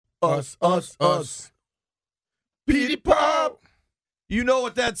Us. Petey Pop. You know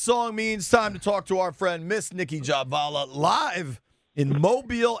what that song means. Time to talk to our friend, Miss Nicki Jhabvala, live in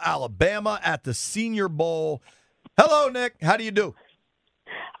Mobile, Alabama at the Senior Bowl. Hello, Nick. How do you do?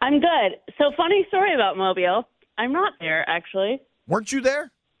 I'm good. So funny story about Mobile. I'm not there, actually. Weren't you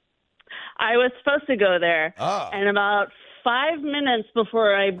there? I was supposed to go there. And about 5 minutes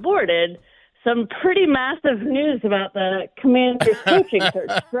before I boarded, some pretty massive news about the Commanders coaching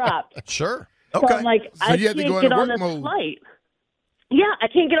search dropped. Sure. Okay. So I'm like, so I you had to can't go get into on work this mode. flight. Yeah, I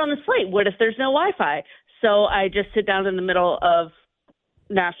can't get on this flight. What if there's no Wi-Fi? So I just sit down in the middle of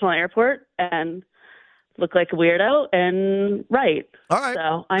National Airport and look like a weirdo and write. All right.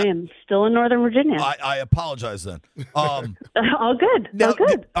 So I am still in Northern Virginia. I apologize then. All good. Now, All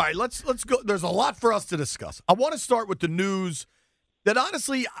good. All right, let's go. There's a lot for us to discuss. I want to start with the news that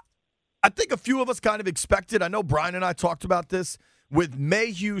honestly, I think a few of us kind of expected. I know Brian and I talked about this with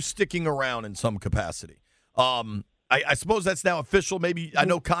Mayhew sticking around in some capacity. I suppose that's now official. Maybe I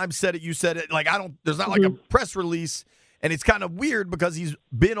know Kime said it. You said it. Like there's not like a press release, and it's kind of weird because he's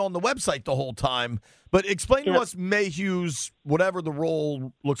been on the website the whole time. But explain to us Mayhew's whatever the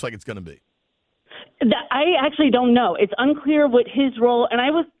role looks like it's going to be. I actually don't know. It's unclear what his role. And I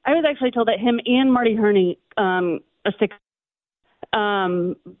was actually told that him and Marty Herney are sticking.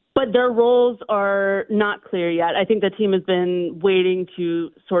 But their roles are not clear yet. I think the team has been waiting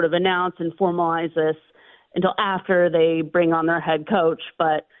to sort of announce and formalize this until after they bring on their head coach.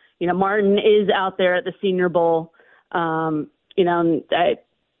 But, Martin is out there at the Senior Bowl, but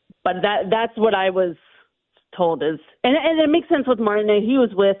that's what I was told is, and it makes sense with Martin. He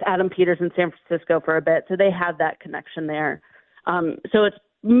was with Adam Peters in San Francisco for a bit, so they have that connection there. So it's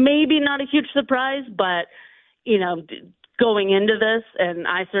maybe not a huge surprise, but, going into this, and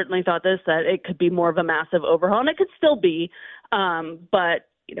I certainly thought that it could be more of a massive overhaul, and it could still be, but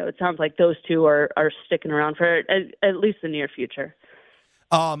it sounds like those two are sticking around for at least the near future.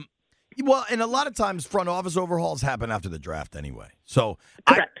 Well, and a lot of times front office overhauls happen after the draft anyway. So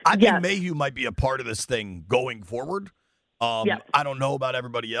I think Mayhew might be a part of this thing going forward. I don't know about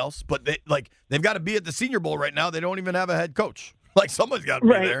everybody else, but they've got to be at the Senior Bowl right now. They don't even have a head coach. Like someone's got to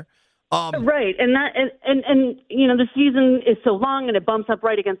be there. Right, and the season is so long, and it bumps up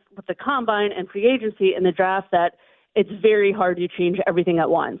right against with the combine and free agency and the draft that it's very hard to change everything at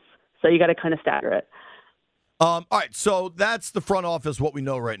once. So you got to kind of stagger it. All right, so that's the front office, what we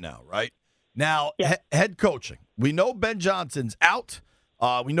know right now, right? Now, head coaching. We know Ben Johnson's out.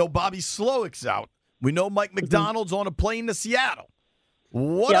 We know Bobby Slowick's out. We know Mike McDonald's on a plane to Seattle.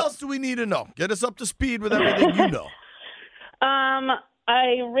 What else do we need to know? Get us up to speed with everything you know.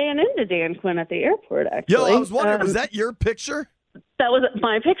 I ran into Dan Quinn at the airport, actually. Yo, I was wondering, was that your picture? That was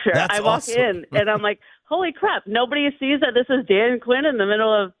my picture. That's I walk awesome. in, and I'm like, holy crap, nobody sees that this is Dan Quinn in the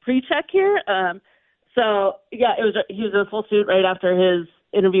middle of pre-check here. He was in a full suit right after his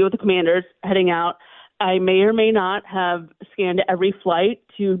interview with the Commanders, heading out. I may or may not have scanned every flight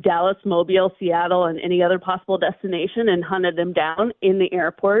to Dallas, Mobile, Seattle, and any other possible destination and hunted him down in the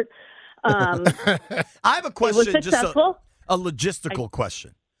airport. I have a question. It was successful. Just a logistical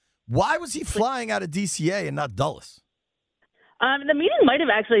question. Why was he flying out of DCA and not Dulles? The meeting might have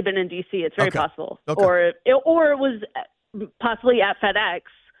actually been in D.C. It's very possible. Okay. Or it was possibly at FedEx.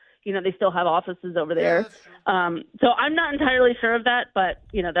 They still have offices over there. So I'm not entirely sure of that, but,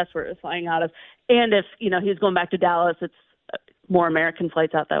 that's where it was flying out of. And if, he's going back to Dallas, it's more American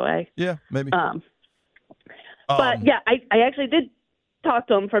flights out that way. Yeah, maybe. But, I actually did talk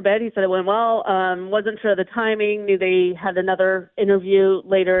to him for a bit. He said it went well. Wasn't sure of the timing. Knew they had another interview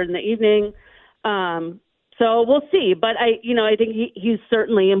later in the evening. So we'll see. But I think he's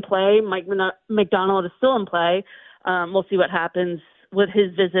certainly in play. Mike McDonald is still in play. We'll see what happens with his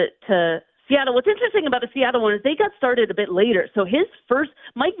visit to Seattle. What's interesting about the Seattle one is they got started a bit later. So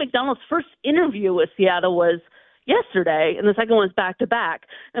Mike McDonald's first interview with Seattle was yesterday, and the second one is back-to-back.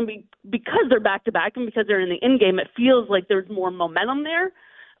 And because they're back-to-back and because they're in the end game, it feels like there's more momentum there.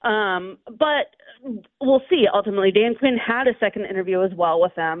 But we'll see. Ultimately, Dan Quinn had a second interview as well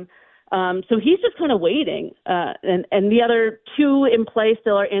with them. So he's just kind of waiting. And the other two in play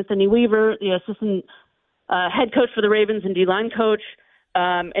still are Anthony Weaver, the assistant head coach for the Ravens and D-line coach,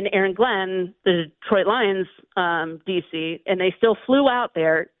 and Aaron Glenn, the Detroit Lions DC. And they still flew out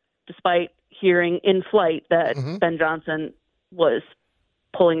there despite hearing in flight that Ben Johnson was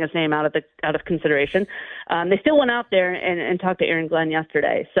pulling his name out of consideration. They still went out there and talked to Aaron Glenn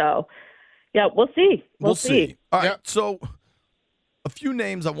yesterday. So, we'll see. We'll see. All right, so a few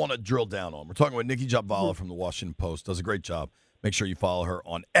names I want to drill down on. We're talking with Nicki Jhabvala from the Washington Post. Does a great job. Make sure you follow her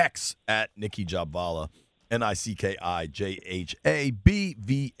on X at Nicki Jhabvala. Nicki,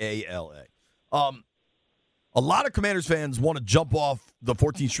 Jhabvala. A lot of Commanders fans want to jump off the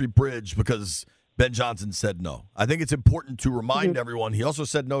 14th Street Bridge because Ben Johnson said no. I think it's important to remind everyone he also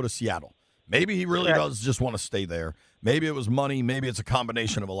said no to Seattle. Maybe he really does just want to stay there. Maybe it was money. Maybe it's a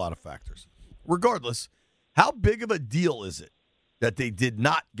combination of a lot of factors. Regardless, how big of a deal is it that they did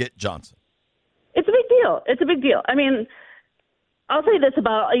not get Johnson? It's a big deal. It's a big deal. I mean, I'll say this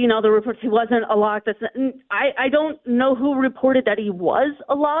about, the reports. He wasn't a lock. I don't know who reported that he was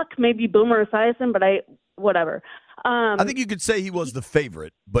a lock. Maybe Boomer Esiason, but whatever. I think you could say he was the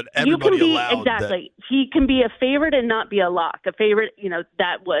favorite, but everybody allowed exactly. He can be a favorite and not be a lock. A favorite,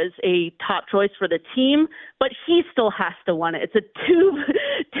 that was a top choice for the team, but he still has to want it. It's a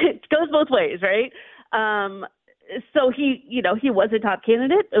it goes both ways, right? So he was a top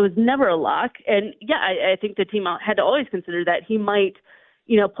candidate. It was never a lock, and I think the team had to always consider that he might,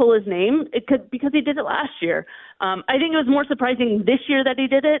 pull his name. It could because he did it last year. I think it was more surprising this year that he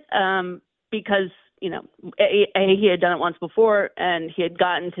did it because. He had done it once before, and he had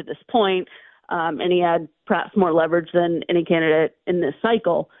gotten to this point, and he had perhaps more leverage than any candidate in this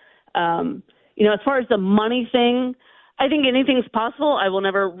cycle. As far as the money thing, I think anything's possible. I will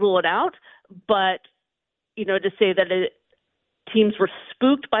never rule it out. But, to say that teams were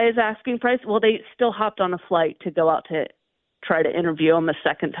spooked by his asking price, well, they still hopped on a flight to go out to try to interview him a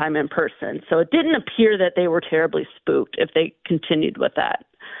second time in person. So it didn't appear that they were terribly spooked if they continued with that.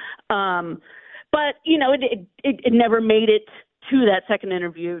 But, it never made it to that second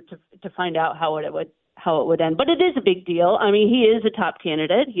interview to find out how it would end. But it is a big deal. I mean, he is a top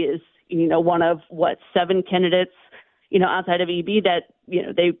candidate. He is, one of, 7 candidates, outside of EB that,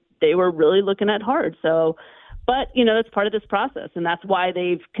 they were really looking at hard. So, but, it's part of this process. And that's why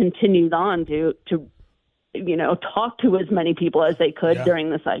they've continued on to talk to as many people as they could during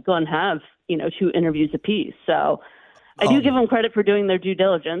the cycle and have, 2 interviews apiece. So, I do give them credit for doing their due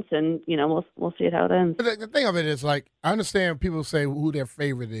diligence, and we'll see how it ends. The thing of it is, I understand people say who their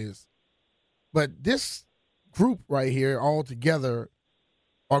favorite is, but this group right here all together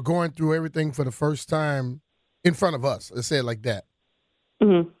are going through everything for the first time in front of us. Let's say it like that.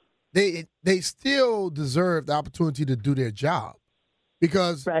 Mm-hmm. They still deserve the opportunity to do their job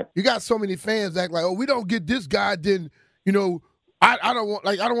because you got so many fans act like, oh, we don't get this guy, then I don't want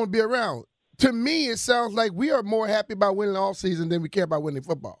to be around. To me, it sounds like we are more happy about winning all season than we care about winning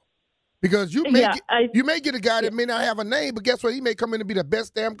football. Because you may get a guy that may not have a name, but guess what? He may come in and be the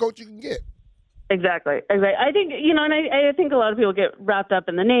best damn coach you can get. Exactly. I think, and I think a lot of people get wrapped up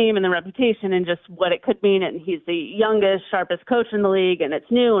in the name and the reputation and just what it could mean. And he's the youngest, sharpest coach in the league, and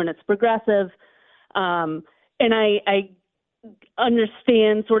it's new and it's progressive. And I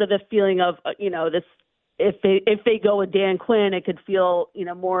understand sort of the feeling of, this. If they go with Dan Quinn, it could feel,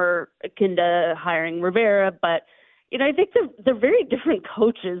 more akin to hiring Rivera. But, I think they're very different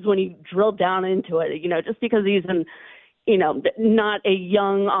coaches when you drill down into it. Just because he's not a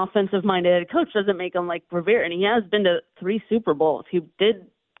young offensive-minded coach doesn't make him like Rivera. And he has been to 3 Super Bowls. He did,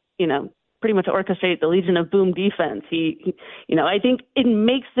 pretty much orchestrate the Legion of Boom defense. He I think it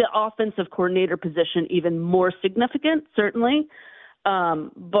makes the offensive coordinator position even more significant, certainly.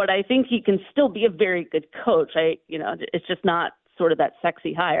 But I think he can still be a very good coach. It's just not sort of that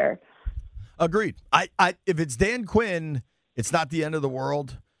sexy hire. Agreed. If it's Dan Quinn, it's not the end of the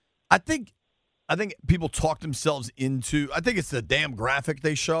world. I think people talk themselves into. I think it's the damn graphic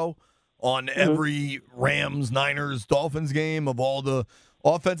they show on every Rams, Niners, Dolphins game of all the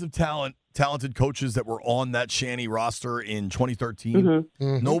offensive talented coaches that were on that Shanny roster in 2013.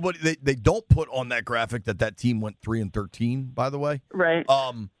 Nobody, they don't put on that graphic that team went 3-13. By the way, right?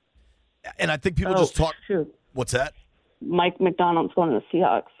 And I think people just talk. Shoot. What's that? Mike McDonald's going to the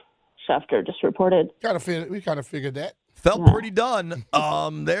Seahawks. Schefter just reported. We kind of figured that. Felt pretty done.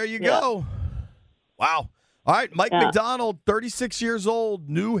 There you go. Wow. All right, Mike McDonald, 36 years old,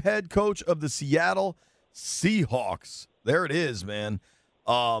 new head coach of the Seattle Seahawks. There it is, man.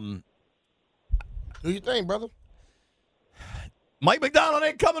 Do your thing, brother. Mike McDonald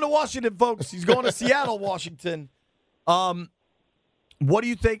ain't coming to Washington, folks. He's going to Seattle, Washington. What do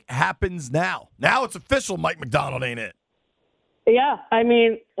you think happens now? Now it's official. Mike McDonald ain't it. Yeah, I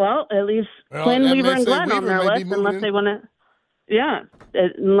mean, at least Quinn, Weaver, and Glenn on their list, unless they want to. Yeah,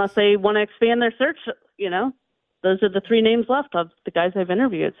 unless they want to expand their search. Those are the 3 names left of the guys I've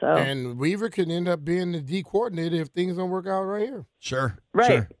interviewed. So, and Weaver can end up being the D coordinator if things don't work out right here. Sure.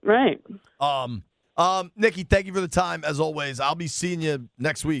 Right. Nicki, thank you for the time as always. I'll be seeing you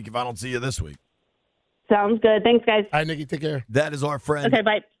next week if I don't see you this week. Sounds good. Thanks, guys. All right, Nicki, take care. That is our friend. Okay,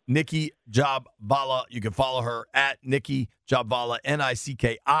 bye. Nicki Jhabvala. You can follow her at Nicki Jhabvala, Nicki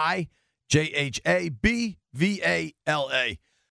Jhabvala. VALA.